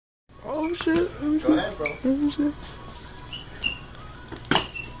Oh shit. Oh shit. Go ahead, bro. Oh shit.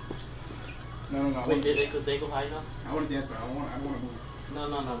 No. Wait, they go high now? I want to dance, but I don't want to move. No.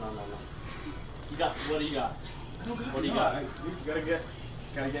 You got, what do you got? What do you got? You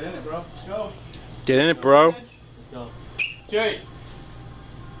gotta get in it, bro. Let's go. Get in it, bro. Let's go. Jerry!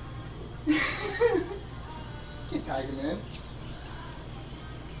 Get Tiger, man.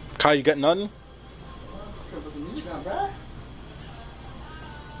 Kyle, you got nothing? Let's go put the music down, bro.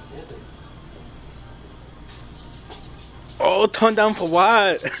 Oh, turn down for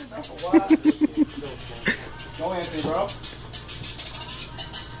what? Go, Anthony, bro.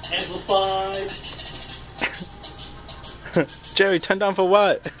 Amplified! Jerry, turn down for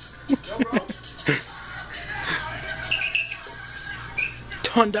what? Go, bro.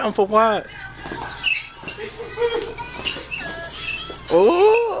 Turn down for what?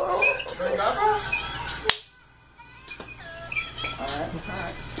 Oh! Bring it up, bro.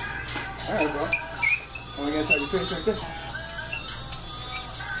 Alright, bro. I'm gonna tell you face like this.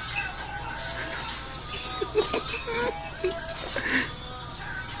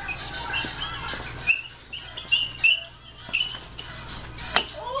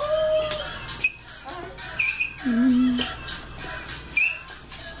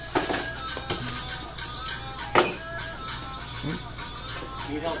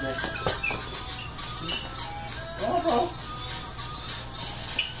 Need help, man. Oh, bro.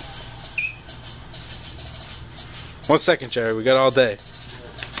 1 second, Jerry. We got all day.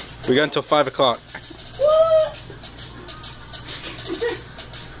 We got until 5 o'clock.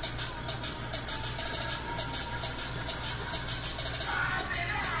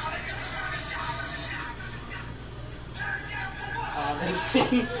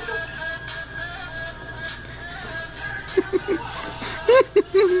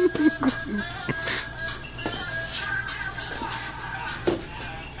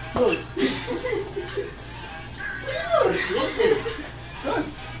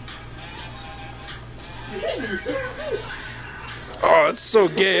 Oh, it's so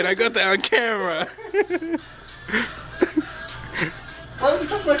gay, and I got that on camera. Why did you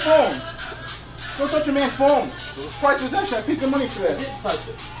touch my phone? Don't touch your man's phone. Price possession. I paid good money for that. I didn't touch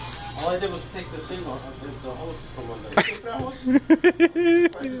it. All I did was take the thing off, the hose from under. Take that hose.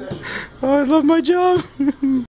 Price possession. Oh, I love my job.